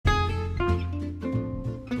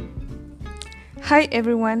Hi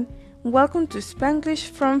everyone, welcome to Spanglish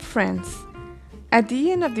from Friends. At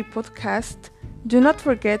the end of the podcast, do not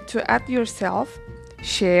forget to add yourself,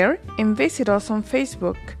 share, and visit us on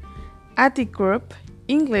Facebook at the group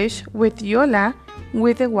English with Yola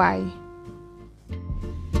with a Y.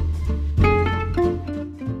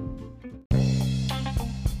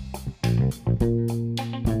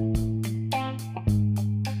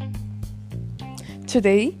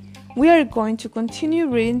 Today, we are going to continue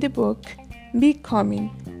reading the book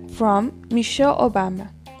Becoming from Michelle Obama,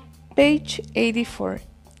 page 84,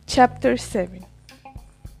 chapter 7.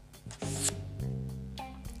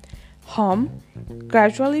 Home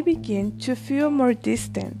gradually began to feel more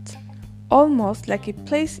distant, almost like a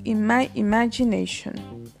place in my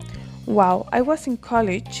imagination. While I was in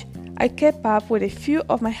college, I kept up with a few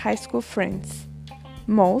of my high school friends,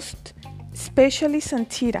 most especially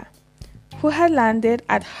Santita, who had landed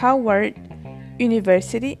at Howard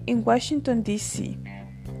University in Washington, D.C.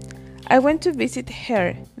 I went to visit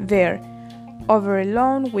her there over a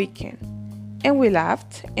long weekend, and we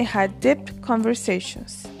laughed and had deep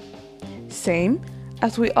conversations. Same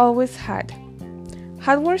as we always had.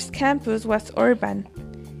 Howard's campus was urban.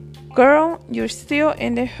 "Girl, you're still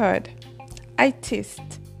in the hood," I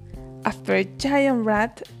teased, after a giant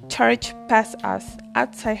rat charged past us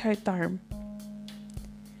outside her dorm.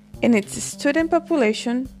 And its student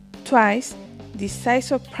population, twice the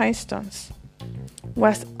size of Princeton's,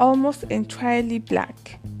 was almost entirely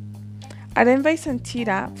black. I envied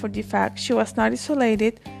Santita for the fact she was not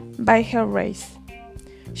isolated by her race.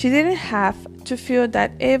 She didn't have to feel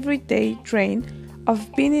that everyday drain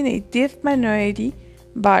of being in a deep minority,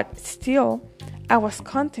 but still, I was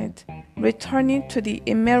content returning to the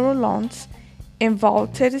emerald lawns and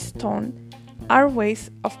vaulted stone archways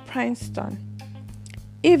of Princeton,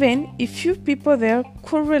 even if few people there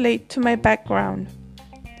could relate to my background.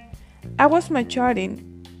 I was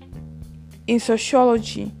majoring in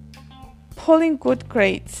sociology, pulling good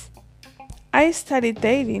grades. I started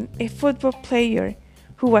dating a football player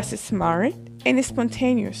who was smart and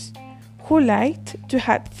spontaneous, who liked to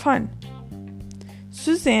have fun.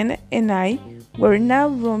 Suzanne and I were now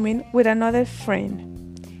rooming with another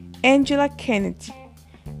friend, Angela Kennedy,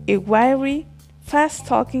 a wiry,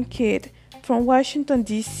 fast-talking kid from Washington,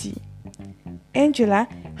 D.C. Angela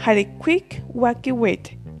had a quick, wacky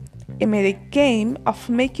wit and made a game of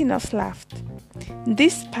making us laugh,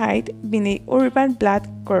 despite being an urban black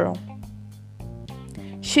girl.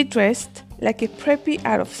 She dressed like a preppy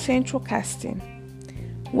out of central casting,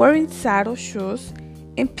 wearing saddle shoes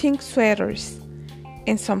and pink sweaters,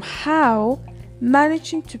 and somehow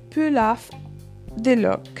managing to pull off the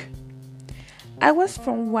look. I was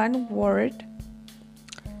from one ward,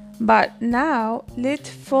 but now lived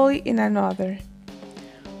fully in another,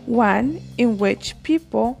 one in which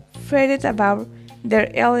people fretted about their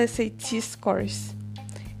LSAT scores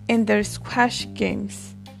and their squash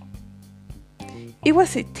games. It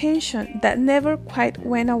was a tension that never quite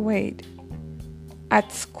went away.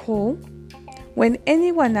 At school, when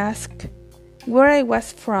anyone asked where I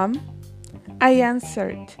was from, I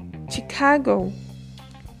answered, Chicago,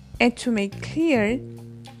 and to make clear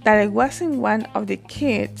that I wasn't one of the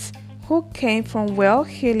kids who came from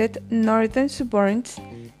well-heeled northern suburbs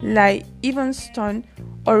like Evanston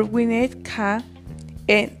or Winnetka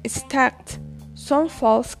and stacked some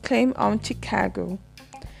false claim on Chicago.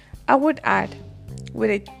 I would add, with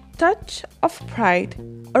a touch of pride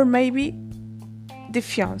or maybe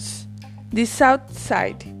defiance, the South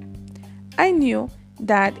Side. I knew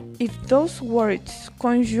that if those words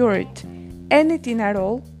conjured anything at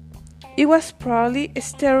all, it was probably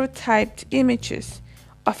stereotyped images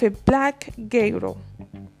of a black ghetto,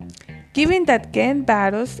 given that gang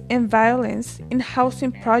battles and violence in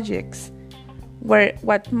housing projects were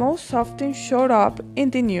what most often showed up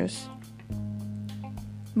in the news.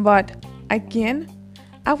 But again,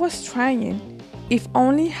 I was trying, if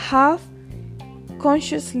only half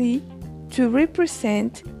consciously, to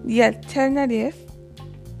represent the alternative.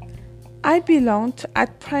 I belonged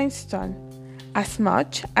at Princeton as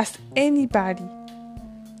much as anybody,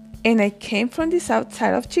 and I came from the south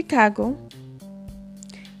side of Chicago.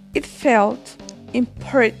 It felt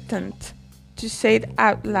important to say it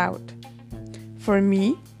out loud. For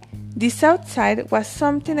me, the south side was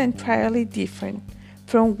something entirely different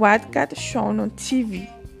from what got shown on TV.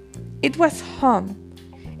 It was home,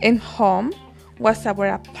 and home was our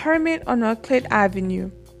apartment on Euclid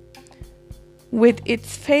Avenue, with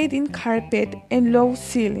its fading carpet and low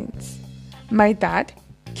ceilings. My dad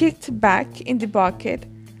kicked back in the bucket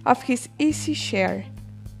of his easy chair.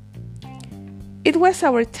 It was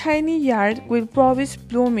our tiny yard with roses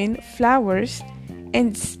blooming flowers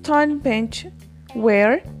and stone bench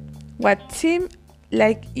where what seemed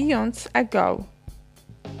like eons ago.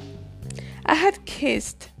 I had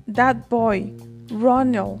kissed that boy,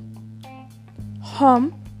 Ronald.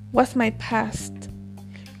 Home was my past,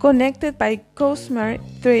 connected by gossamer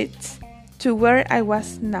threads to where I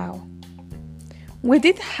was now. We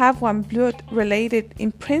did have one blood related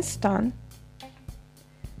in Princeton,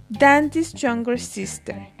 Dandy's younger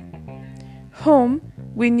sister, whom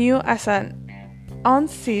we knew as an Aunt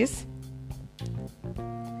Sis.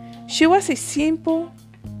 She was a simple,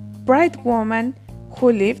 bright woman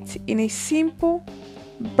who lived in a simple,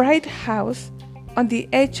 bright house on the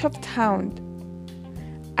edge of town.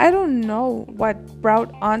 I don't know what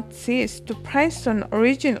brought Aunt Sis to Princeton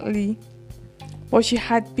originally, but she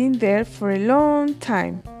had been there for a long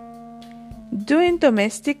time, doing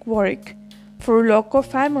domestic work for local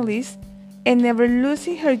families and never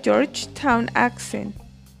losing her Georgetown accent,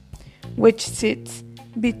 which sits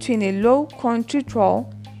between a low country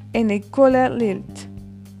drawl and a gullah lilt.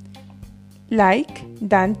 Like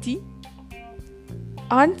Dante,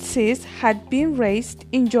 Aunt Sis had been raised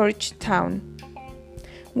in Georgetown,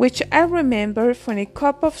 which I remember from a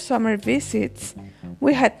couple of summer visits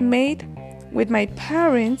we had made with my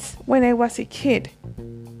parents when I was a kid.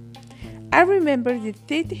 I remember the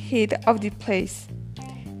thick heat of the place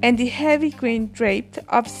and the heavy green draped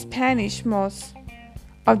of Spanish moss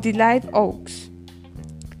of the live oaks,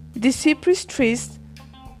 the cypress trees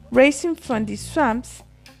rising from the swamps,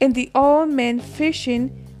 and the old men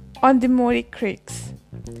fishing on the muddy creeks.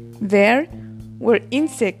 There were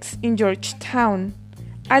insects in Georgetown,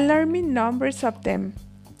 alarming numbers of them,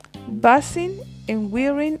 buzzing and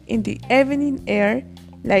whirring in the evening air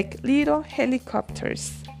like little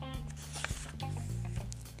helicopters.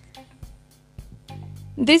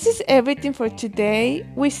 This is everything for today.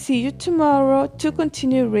 We see you tomorrow to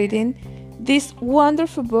continue reading this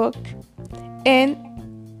wonderful book and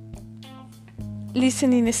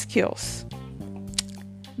listening skills.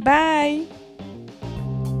 Bye!